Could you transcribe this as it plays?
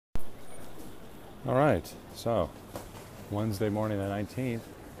All right, so Wednesday morning the 19th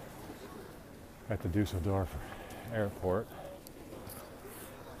at the Dusseldorf airport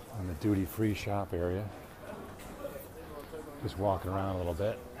in the duty-free shop area. Just walking around a little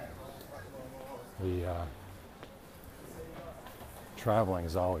bit. The traveling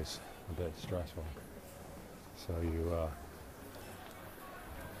is always a bit stressful. So you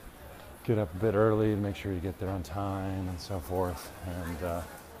get up a bit early to make sure you get there on time and so forth. And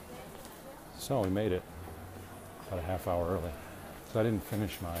so we made it about a half hour early. So I didn't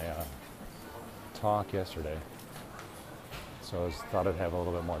finish my talk yesterday. So I thought I'd have a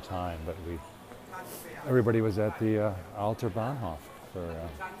little bit more time, but everybody was at the Alter Bahnhof for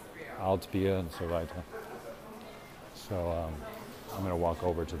Altbier and so weiter. So I'm going to walk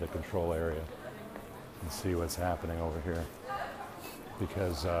over to the control area and see what's happening over here,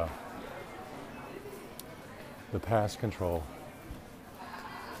 because the pass control.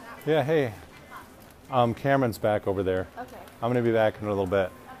 Yeah, hey, Cameron's back over there. Okay. I'm going to be back in a little bit.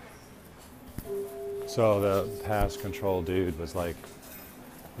 So the pass control dude was like,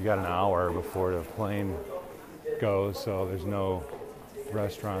 you got an hour before the plane goes, so there's no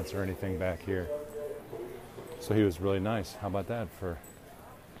restaurants or anything back here. So he was really nice. How about that for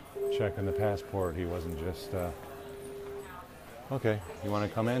checking the passport? He wasn't just, okay, you want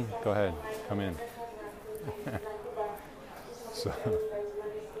to come in? Go ahead, come in. So,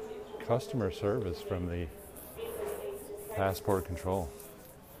 customer service from the passport control.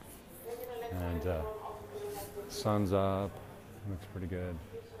 And sun's up, looks pretty good.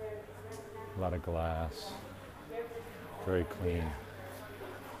 A lot of glass, very clean.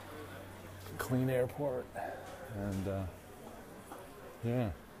 Clean airport. And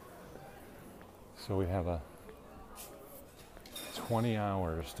yeah, so we have 20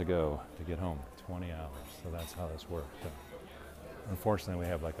 hours to go to get home. 20 hours, so that's how this works. So unfortunately, we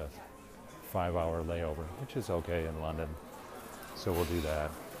have like a 5-hour layover, which is okay in London, so we'll do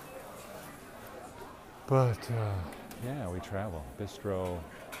that. But yeah, we travel. Bistro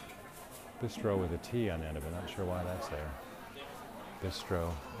with a T on the end of it. Not sure why that's there.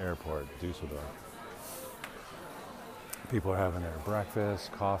 Bistro Airport, Dusseldorf. People are having their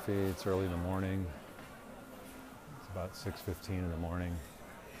breakfast, coffee. It's early in the morning. It's about 6:15 in the morning.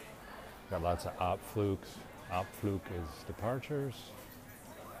 Got lots of Abflugs. Abflug is departures.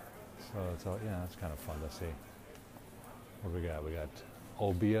 So it's all, yeah, it's kind of fun to see. What do we got? We got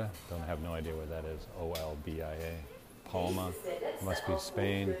Olbia. Don't have no idea what that is. Olbia. Palma. Must be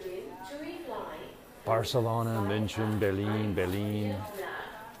Spain. Barcelona, München, Berlin,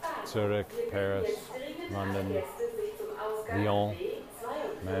 Zurich, Paris, London, Lyon,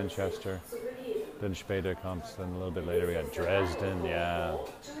 Manchester. Then später comes, then a little bit later we got Dresden, yeah.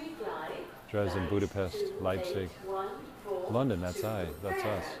 Dresden, Budapest, Leipzig. London, that's us.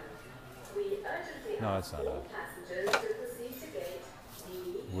 No, that's not us.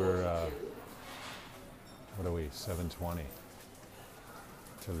 We're, what are we, 7:20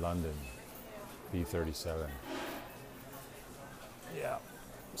 to London, B37. Yeah,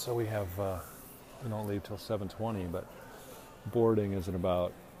 so we have, we don't leave till 7:20, but boarding is at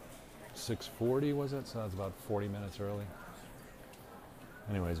about 6:40, was it? So that's about 40 minutes early.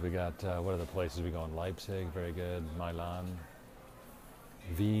 Anyways, we got, what are the places we go in? Leipzig, very good. Milan,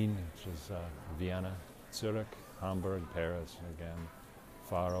 Wien, which is Vienna, Zurich, Hamburg, Paris, again,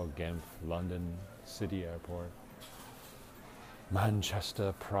 Faro, Genf, London, City Airport,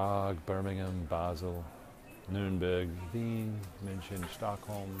 Manchester, Prague, Birmingham, Basel, Nuremberg, Wien, München,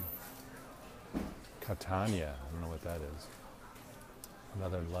 Stockholm, Catania, I don't know what that is.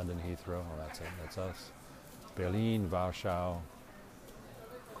 Another London Heathrow, oh that's it, that's us. Berlin, Warsaw,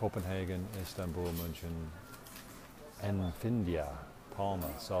 Copenhagen, Istanbul, München, Enfindia, Palma,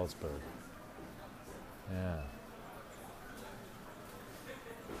 Salzburg. Yeah.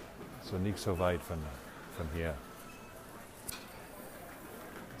 So nicht so weit from here.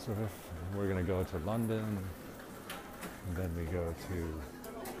 So if we're going to go to London, and then we go to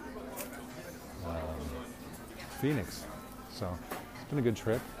Phoenix. So it's been a good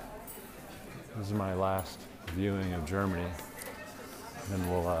trip. This is my last viewing of Germany. Then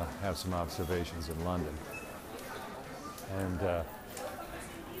we'll have some observations in London. And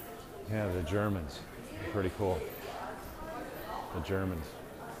yeah, the Germans are pretty cool. The Germans.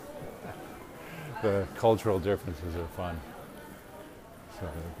 The cultural differences are fun. So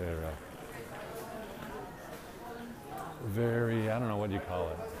they're very, I don't know what you call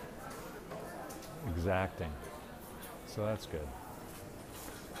it, exacting. So that's good.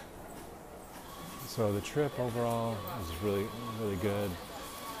 So the trip overall is really, really good.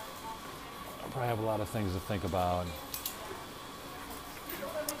 I'll probably have a lot of things to think about.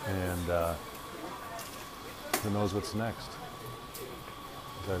 And who knows what's next?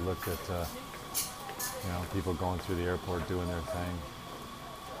 As I look at, people going through the airport doing their thing.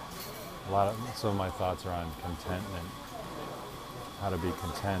 Some of my thoughts are on contentment, how to be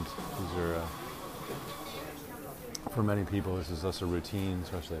content. These are, for many people, this is just a routine,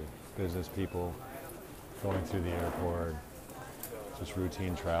 especially business people going through the airport, just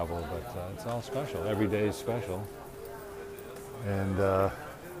routine travel, but it's all special. Every day is special. And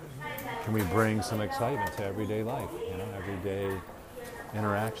can we bring some excitement to everyday life, everyday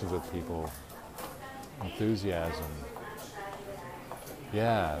interactions with people, enthusiasm.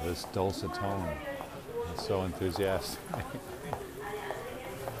 Yeah, this dulcet tone. It's so enthusiastic.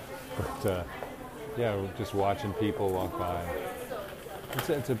 But just watching people walk by.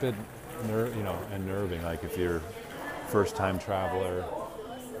 It's a bit unnerving. Like if you're a first-time traveler,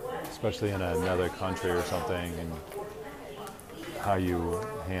 especially in another country or something, and how you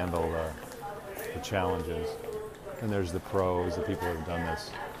handle the challenges. And there's the pros, the people who have done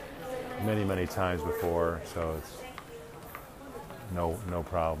this many, many times before, so it's no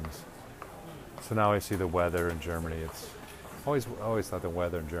problems. So now I see the weather in Germany. It's always thought the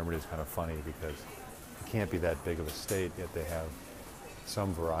weather in Germany is kind of funny because it can't be that big of a state, yet they have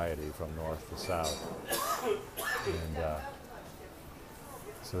some variety from north to south. And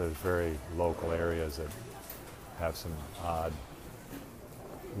so there's very local areas that have some odd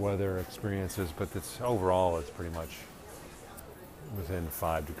weather experiences, but overall it's pretty much within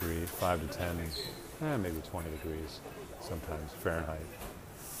 5 to 10, maybe 20 degrees sometimes Fahrenheit.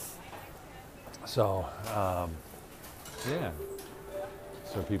 So,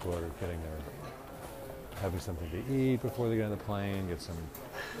 so people are having something to eat before they get on the plane, get some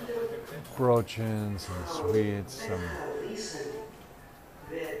brötchen, some sweets,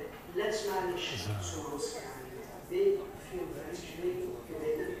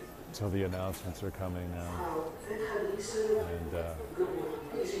 so the announcements are coming now, and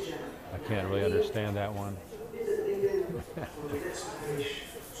I can't really understand that one.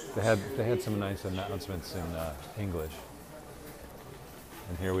 They had some nice announcements in English,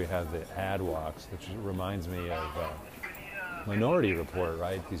 and here we have the ad walks, which reminds me of Minority Report,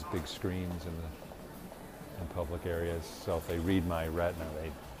 right? These big screens in public areas. So if they read my retina,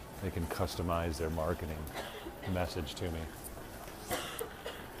 they can customize their marketing message to me.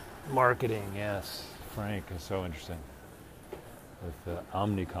 Marketing, yes. Frank is so interesting with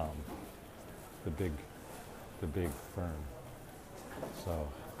Omnicom, the big firm. So,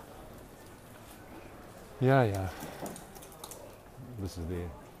 yeah. This is the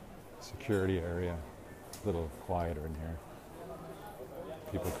security area. A little quieter in here.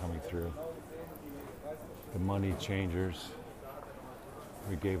 People coming through. The money changers.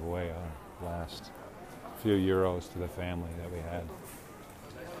 We gave away our last few euros to the family that we had.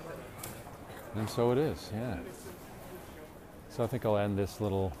 And so it is, yeah. So I think I'll end this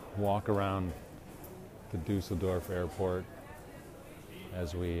little walk around the Dusseldorf airport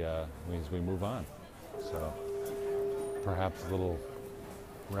as we move on. So perhaps a little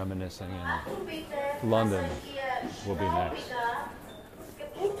reminiscing in London will be next.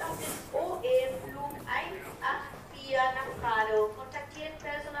 Gebucht auf den OE-Flug 184 nach Prado. Kontaktiert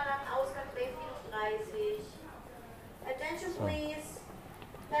Personal am Ausgang B-30. Attention please.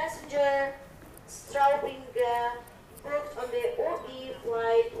 Passenger Straubinger booked on the OE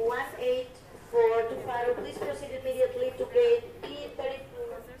flight 184 to Faro. Please proceed immediately to gate B-32.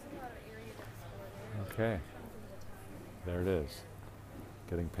 Okay. There it is.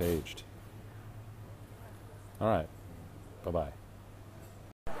 Getting paged. All right. Bye-bye.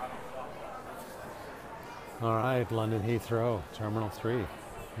 All right, London Heathrow, Terminal 3.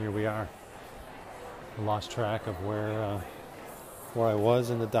 Here we are. I lost track of where I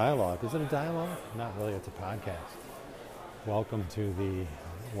was in the dialogue. Is it a dialogue? Not really, it's a podcast. Welcome to the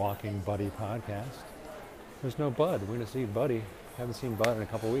Walking Buddy podcast. There's no Bud. We're going to see Buddy. Haven't seen Bud in a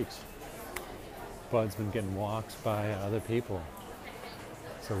couple weeks. Bud's been getting walks by other people.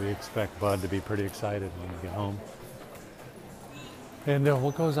 So we expect Bud to be pretty excited when we get home. And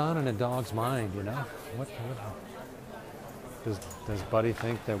what goes on in a dog's mind, What does Buddy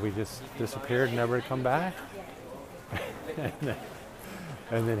think that we just disappeared and never come back?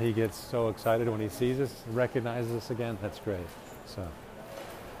 and then he gets so excited when he sees us, recognizes us again. That's great. So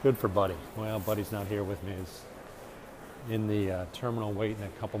good for Buddy. Well, Buddy's not here with me. He's in the terminal waiting a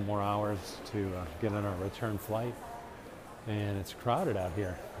couple more hours to get on our return flight. And it's crowded out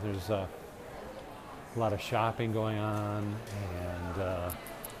here. There's a lot of shopping going on, and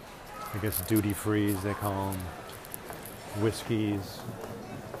I guess duty-frees, they call them, whiskeys,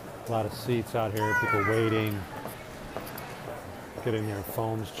 a lot of seats out here, people waiting, getting their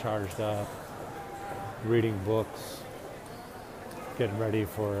phones charged up. reading books, getting ready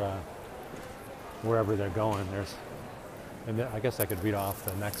for wherever they're going. I guess I could read off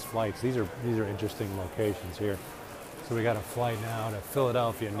the next flights. These are interesting locations here. So we got a flight now to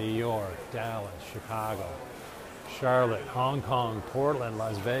Philadelphia, New York, Dallas, Chicago, Charlotte, Hong Kong, Portland,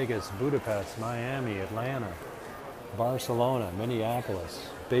 Las Vegas, Budapest, Miami, Atlanta, Barcelona, Minneapolis,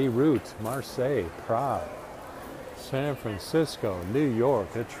 Beirut, Marseille, Prague, San Francisco, New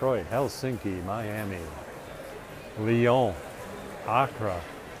York, Detroit, Helsinki, Miami, Lyon, Accra,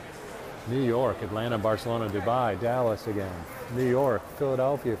 New York, Atlanta, Barcelona, Dubai, Dallas again, New York,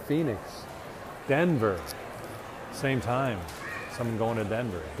 Philadelphia, Phoenix, Denver, same time, someone going to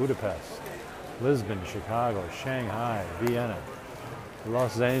Denver, Budapest, Lisbon, Chicago, Shanghai, Vienna,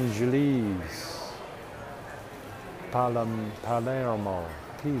 Los Angeles, Palermo,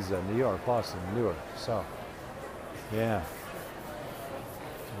 Pisa, New York, Boston, Newark. So, yeah,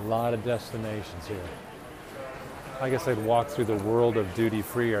 a lot of destinations here. I guess I'd walk through the world of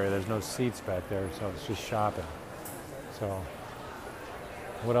duty-free area. There's no seats back there, so it's just shopping. So,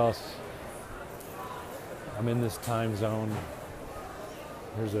 what else? I'm in this time zone.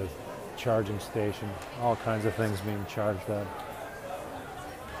 There's a charging station. All kinds of things being charged up.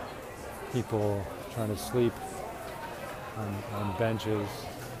 People trying to sleep on benches.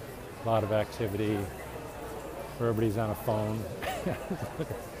 A lot of activity. Everybody's on a phone.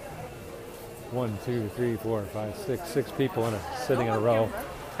 1, 2, 3, 4, 5, 6. 6 people sitting in a row.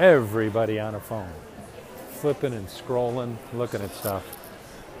 Everybody on a phone. Flipping and scrolling, looking at stuff.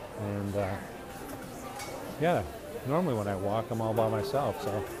 And yeah, normally when I walk, I'm all by myself.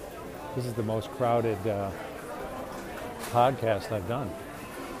 So this is the most crowded podcast I've done.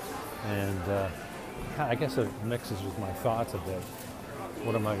 And I guess it mixes with my thoughts a bit.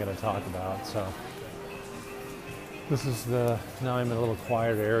 What am I going to talk about? So this is now I'm in a little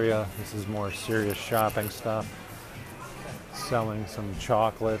quieter area. This is more serious shopping stuff. Selling some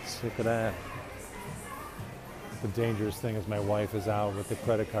chocolates. Look at that. The dangerous thing is my wife is out with the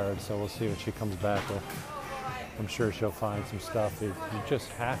credit card, so we'll see what she comes back with. I'm sure she'll find some stuff you just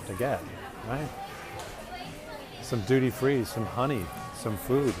have to get, right? Some duty-free, some honey, some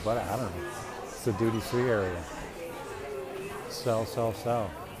food, but I don't know. It's a duty-free area. Sell. So,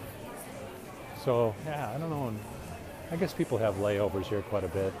 yeah, I don't know. I guess people have layovers here quite a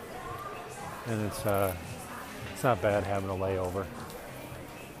bit. And it's not bad having a layover.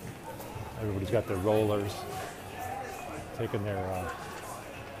 Everybody's got their rollers, taking their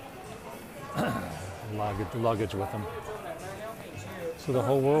luggage with them. So the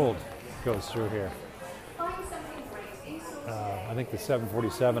whole world goes through here. I think the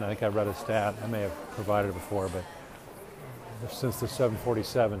 747, I think I read a stat, I may have provided it before, but since the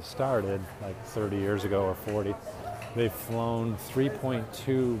 747 started, like 30 years ago or 40, they've flown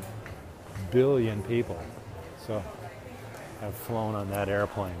 3.2 billion people. So have flown on that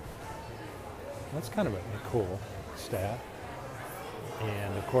airplane. That's kind of a cool stat.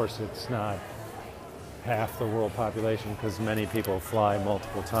 And of course it's not half the world population because many people fly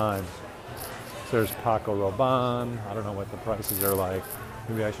multiple times. So there's Paco Rabanne. I don't know what the prices are like.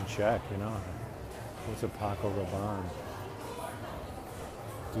 Maybe I should check, What's a Paco Rabanne?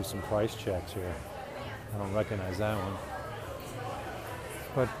 Do some price checks here. I don't recognize that one.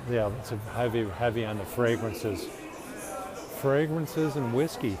 But yeah, it's heavy on the fragrances. Fragrances and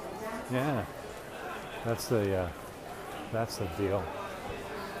whiskey. Yeah. That's the deal.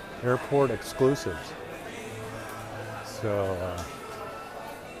 Airport exclusives. So,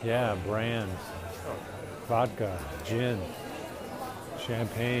 yeah, brands, vodka, gin,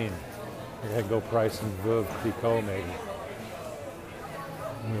 champagne. I gotta go price some Veuve Clicquot maybe.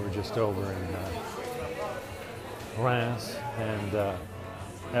 We were just over in Reims and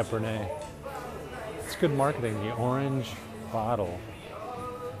Epernay. It's good marketing. The orange bottle,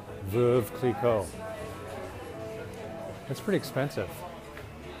 Veuve Clicquot. It's pretty expensive,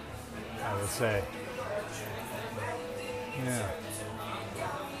 I would say.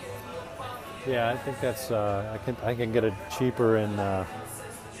 Yeah, I think that's I can get it cheaper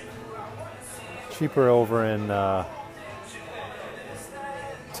over in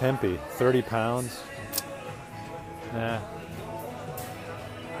Tempe, 30 pounds. Nah.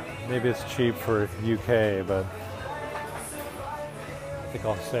 Maybe it's cheap for UK, but I think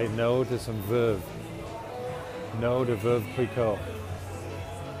I'll say no to some Veuve. No to Veuve Clicquot.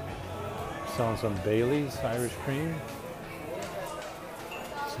 Selling some Bailey's Irish cream.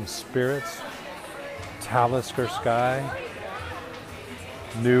 Some spirits. Talisker Sky.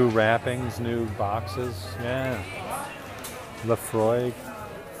 New wrappings, new boxes. Yeah. Lefroy.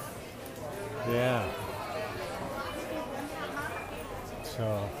 Yeah.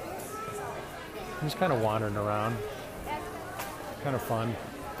 So, I'm just kind of wandering around. Kind of fun.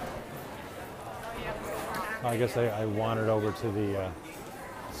 I guess I wandered over to the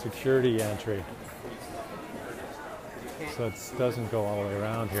security entry. So it doesn't go all the way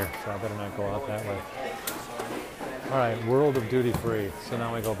around here, so I better not go out that way. All right, World of Duty Free. So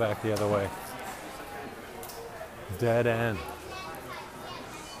now I go back the other way. Dead end.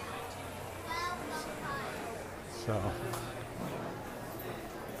 So,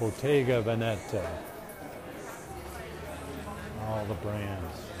 Bottega Veneta. All the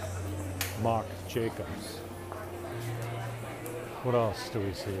brands. Marc Jacobs. What else do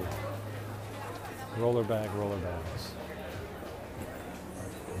we see? Roller bags.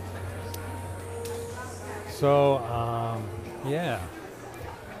 So, yeah,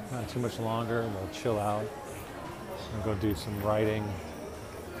 not too much longer. We'll chill out and go do some writing.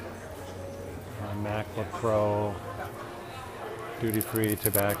 My MacBook Pro, duty-free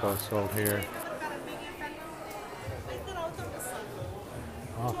tobacco sold here.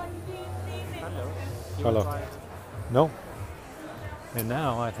 Oh. Hello. No. And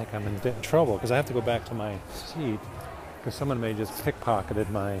now I think I'm in trouble because I have to go back to my seat because someone may just pickpocketed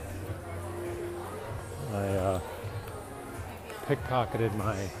my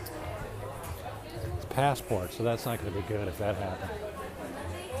passport, so that's not going to be good if that happens.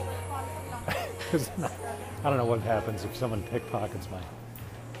 Because I don't know what happens if someone pickpockets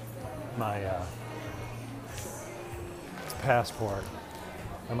my passport.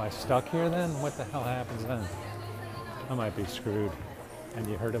 Am I stuck here then? What the hell happens then? I might be screwed. And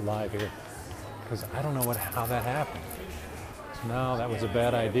you heard it live here, because I don't know how that happened. So now that was a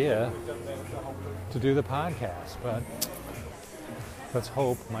bad idea to do the podcast, but let's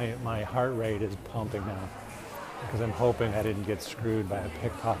hope my heart rate is pumping now, because I'm hoping I didn't get screwed by a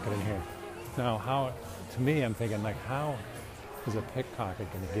pickpocket in here. Now, to me, I'm thinking, like, how is a pickpocket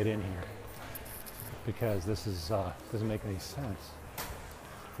going to get in here? Because this doesn't make any sense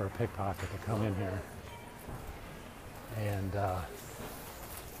for a pickpocket to come in here. And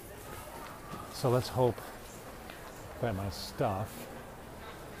so let's hope that my stuff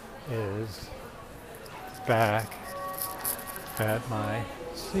is back at my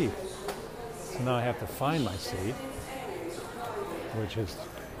seat. So now I have to find my seat, which is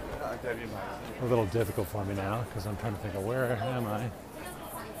a little difficult for me now because I'm trying to think of where am I.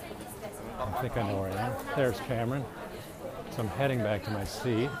 I think I know where I am. There's Cameron. So I'm heading back to my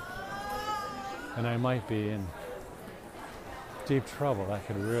seat, and I might be in deep trouble. That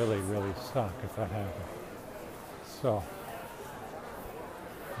could really, really suck if that happened. So,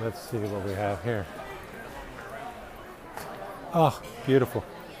 let's see what we have here. Oh, beautiful.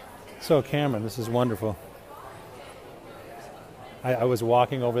 So, Cameron, this is wonderful. I was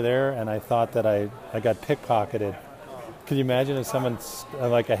walking over there and I thought that I got pickpocketed. Can you imagine if someone,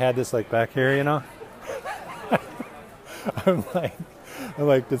 I had this back here, you know? I'm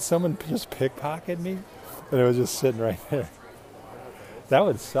like, did someone just pickpocket me? And it was just sitting right there. That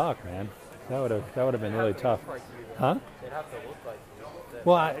would suck, man. That would have been really tough. Huh?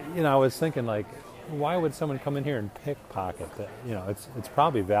 Well, I was thinking, why would someone come in here and pickpocket that? It's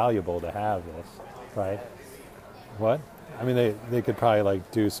probably valuable to have this, right? What? I mean, they could probably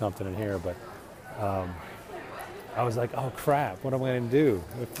do something in here, but I was like, oh crap, what am I going to do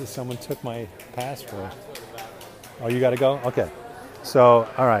if someone took my passport? Oh, you got to go? Okay. So,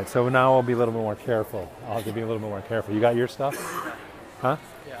 all right. So now I'll be a little bit more careful. I'll have to be a little bit more careful. You got your stuff? Huh?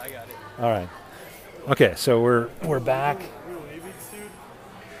 Yeah, I got it. All right. Okay, so we're back.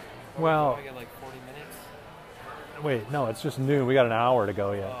 Well, I got 40 minutes. Wait, no, it's just noon. We got an hour to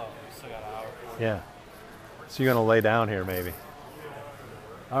go yet. Oh, we still got an hour. Yeah. So you're gonna lay down here, maybe.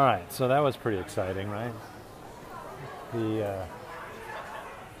 All right. So that was pretty exciting, right? The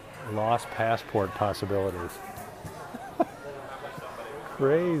lost passport possibilities.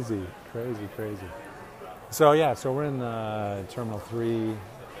 Crazy. So yeah, so we're in Terminal 3.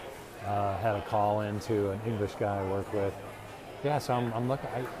 Had a call in to an English guy I work with. Yeah, so I'm looking.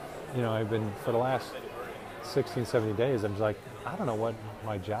 I've been for the last 16, 70 days. I'm just like, I don't know what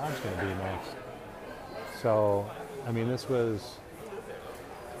my job's going to be next. So, I mean, this was,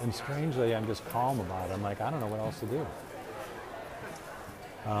 and strangely, I'm just calm about it. I'm like, I don't know what else to do.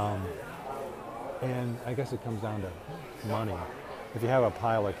 And I guess it comes down to money. If you have a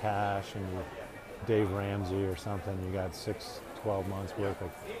pile of cash and you Dave Ramsey or something, you got 12 months worth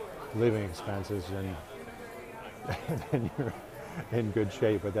of living expenses, and then you're in good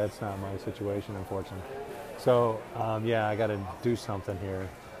shape, but that's not my situation, unfortunately. So, yeah, I got to do something here,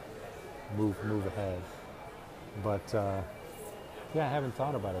 move ahead. But, yeah, I haven't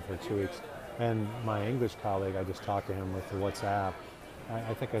thought about it for 2 weeks. And my English colleague, I just talked to him with the WhatsApp.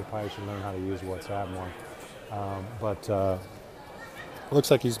 I think I probably should learn how to use WhatsApp more. But looks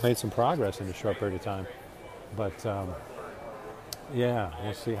like he's made some progress in a short period of time. But yeah,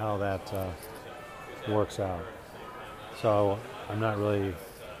 we'll see how that works out. So I'm not really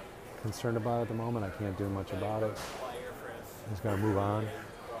concerned about it at the moment. I can't do much about it. Just got to move on.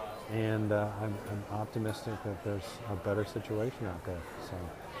 And I'm optimistic that there's a better situation out there.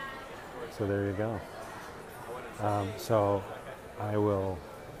 So there you go. So I will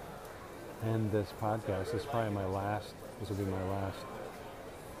end this podcast. This is probably this will be my last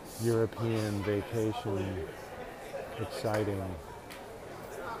European vacation, exciting,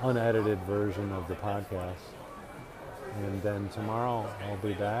 unedited version of the podcast. And then tomorrow I'll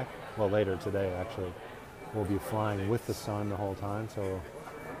be back. Well, later today, actually. We'll be flying with the sun the whole time. So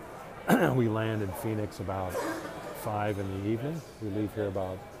we land in Phoenix about 5 in the evening. We leave here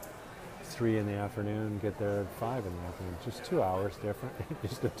about 3 in the afternoon, get there at 5 in the afternoon. Just 2 hours different.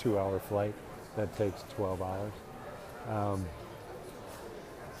 Just a 2-hour flight that takes 12 hours.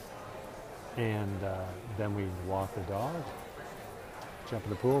 And then we walk the dog, jump in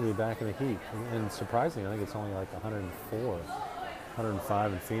the pool, be back in the heat. And surprisingly, I think it's only like 104,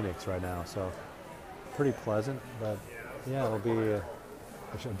 105 in Phoenix right now. So pretty pleasant, but yeah, it'll be a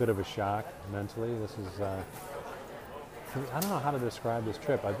bit of a shock mentally. This is, I don't know how to describe this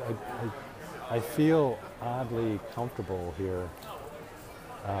trip. I feel oddly comfortable here.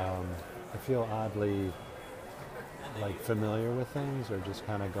 I feel oddly like familiar with things, or just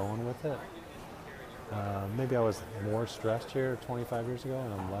kind of going with it. Maybe I was more stressed here 25 years ago,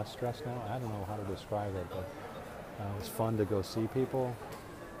 and I'm less stressed now. I don't know how to describe it, but it was fun to go see people,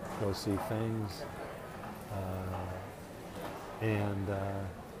 go see things, and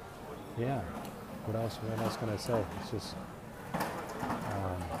yeah. What else can I say? It's just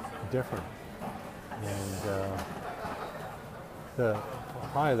different, and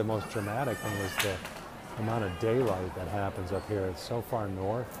probably the most dramatic thing was the amount of daylight that happens up here. It's so far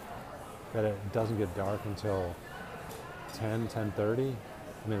north that it doesn't get dark until 10:30.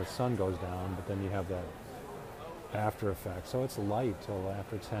 I mean, the sun goes down, but then you have that after effect. So it's light till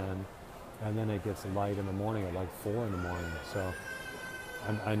after 10, and then it gets light in the morning at like 4 in the morning. So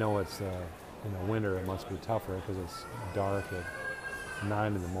I know it's in the winter it must be tougher because it's dark at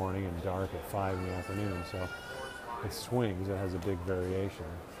 9 in the morning and dark at 5 in the afternoon. So it swings. It has a big variation.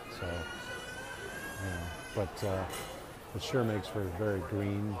 So, yeah. But it sure makes for very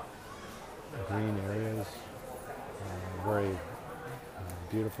green areas, very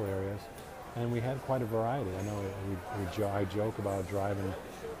beautiful areas, and we had quite a variety. I know I joke about driving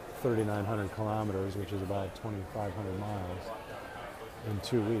 3,900 kilometers, which is about 2,500 miles, in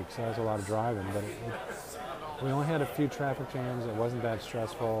 2 weeks. So that's a lot of driving, but we only had a few traffic jams. It wasn't that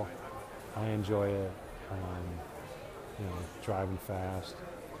stressful. I enjoy it. Driving fast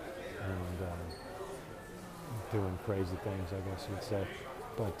and doing crazy things, I guess you'd say.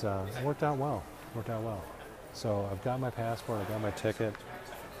 But it worked out well. So I've got my passport, I've got my ticket.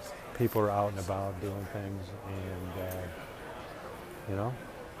 People are out and about doing things, and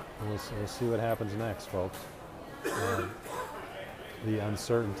we'll see what happens next, folks. The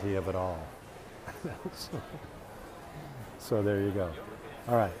uncertainty of it all. So there you go.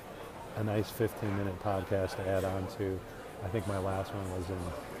 All right, a nice 15-minute podcast to add on to. I think my last one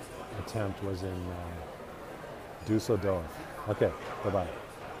was in Dusseldorf. Okay, bye-bye.